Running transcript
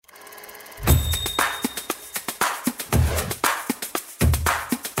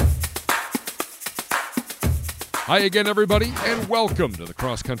Hi again, everybody, and welcome to the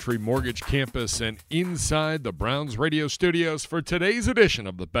Cross Country Mortgage Campus and inside the Browns radio studios for today's edition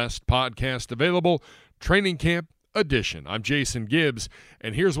of the best podcast available, Training Camp Edition. I'm Jason Gibbs,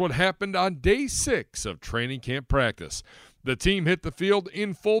 and here's what happened on day 6 of training camp practice. The team hit the field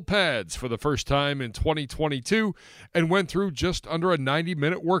in full pads for the first time in 2022 and went through just under a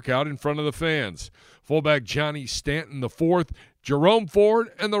 90-minute workout in front of the fans. Fullback Johnny Stanton IV, Jerome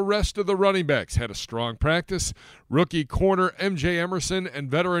Ford, and the rest of the running backs had a strong practice. Rookie corner M.J. Emerson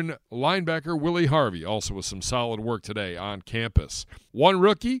and veteran linebacker Willie Harvey also with some solid work today on campus. One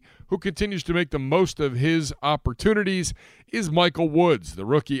rookie who continues to make the most of his opportunities is Michael Woods, the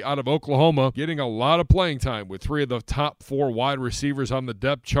rookie out of Oklahoma, getting a lot of playing time with 3 of the top 4 wide receivers on the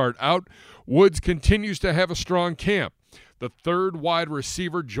depth chart out. Woods continues to have a strong camp. The third wide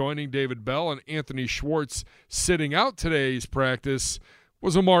receiver joining David Bell and Anthony Schwartz sitting out today's practice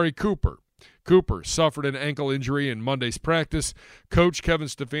was Amari Cooper. Cooper suffered an ankle injury in Monday's practice. Coach Kevin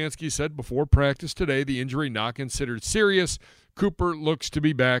Stefanski said before practice today the injury not considered serious. Cooper looks to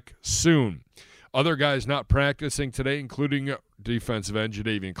be back soon. Other guys not practicing today, including defensive end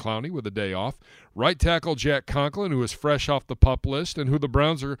Jadeveon Clowney with a day off, right tackle Jack Conklin, who is fresh off the PUP list and who the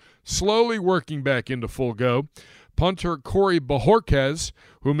Browns are slowly working back into full go, punter Corey Bojorquez,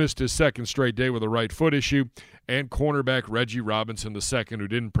 who missed his second straight day with a right foot issue, and cornerback Reggie Robinson II, who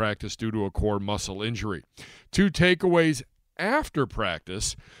didn't practice due to a core muscle injury. 2 takeaways after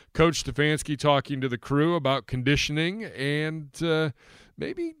practice, Coach Stefanski talking to the crew about conditioning and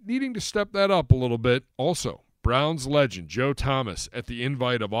maybe needing to step that up a little bit. Also, Browns legend Joe Thomas at the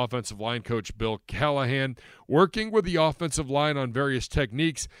invite of offensive line coach Bill Callahan, working with the offensive line on various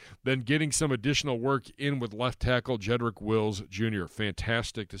techniques, then getting some additional work in with left tackle Jedrick Wills Jr.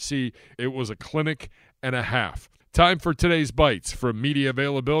 Fantastic to see. It was a clinic and a half. Time for today's bites from media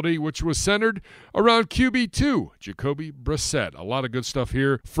availability, which was centered around QB2, Jacoby Brissett. A lot of good stuff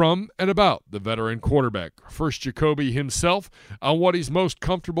here from and about the veteran quarterback. First, Jacoby himself on what he's most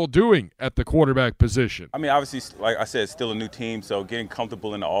comfortable doing at the quarterback position. I mean, obviously, like I said, it's still a new team, so getting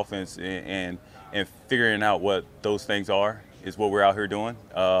comfortable in the offense and figuring out what those things are is what we're out here doing.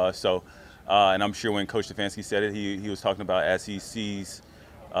 And I'm sure when Coach Stefanski said it, he was talking about as he sees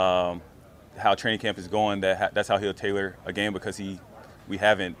how training camp is going, that's how he'll tailor a game because we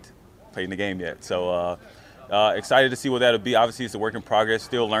haven't played in the game yet. So excited to see what that'll be. Obviously, it's a work in progress,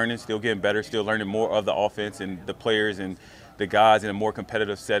 still learning, still getting better, still learning more of the offense and the players and the guys in a more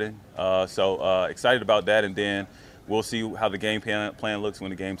competitive setting. So excited about that, and then we'll see how the game plan looks when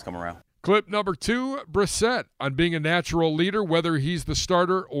the games come around. Clip number 2, Brissett on being a natural leader, whether he's the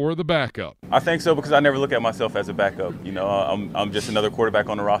starter or the backup. I think so because I never look at myself as a backup. You know, I'm just another quarterback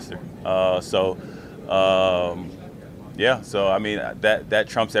on the roster. So I mean that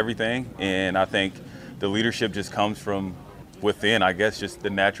trumps everything, and I think the leadership just comes from within. I guess just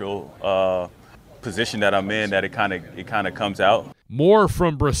the natural position that I'm in, that it kind of comes out. More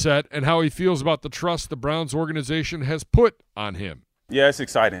from Brissett and how he feels about the trust the Browns organization has put on him. Yeah, it's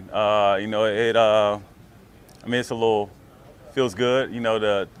exciting. It's a little feels good,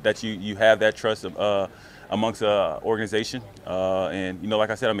 that you have that trust amongst the organization. And like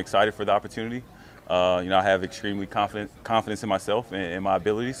I said, I'm excited for the opportunity. I have extremely confidence in myself and my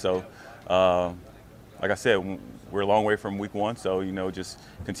abilities. So, like I said, we're a long way from week 1. So, just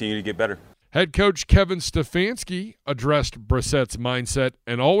continue to get better. Head coach Kevin Stefanski addressed Brissett's mindset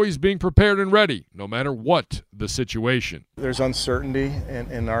and always being prepared and ready, no matter what the situation. There's uncertainty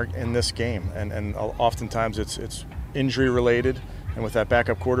in this game, and oftentimes it's injury related. And with that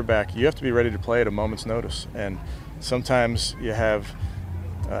backup quarterback, you have to be ready to play at a moment's notice. And sometimes you have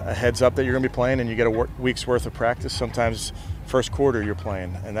a heads up that you're going to be playing, and you get a week's worth of practice. Sometimes first quarter you're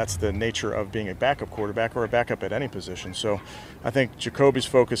playing, and that's the nature of being a backup quarterback or a backup at any position. So I think Jacoby's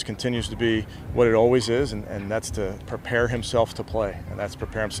focus continues to be what it always is, and that's to prepare himself to play. And that's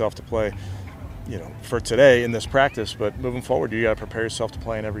prepare himself to play, for today in this practice, but moving forward, you got to prepare yourself to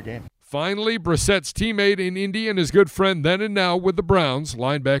play in every game. Finally, Brissett's teammate in Indy and his good friend then and now with the Browns,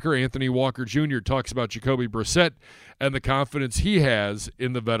 linebacker Anthony Walker Jr. talks about Jacoby Brissett and the confidence he has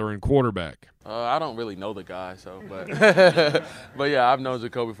in the veteran quarterback. I don't really know the guy, but yeah, I've known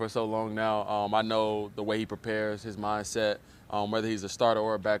Jacoby for so long now. I know the way he prepares, his mindset. Whether he's a starter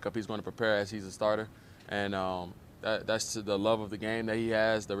or a backup, he's going to prepare as he's a starter, and that's the love of the game that he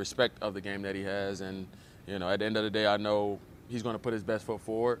has, the respect of the game that he has, and at the end of the day, I know he's going to put his best foot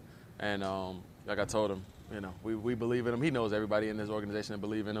forward. And like I told him, we believe in him. He knows everybody in this organization that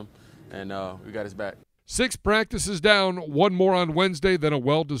believe in him, and we got his back. 6 practices down, 1 more on Wednesday, then a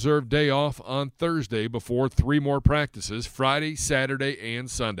well-deserved day off on Thursday before 3 more practices, Friday, Saturday, and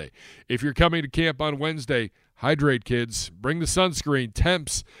Sunday. If you're coming to camp on Wednesday, Hydrate, kids. Bring the sunscreen.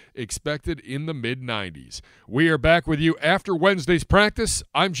 Temps expected in the mid-90s. We are back with you after Wednesday's practice.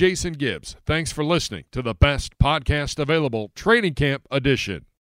 I'm Jason Gibbs. Thanks for listening to the best podcast available, Training Camp Edition.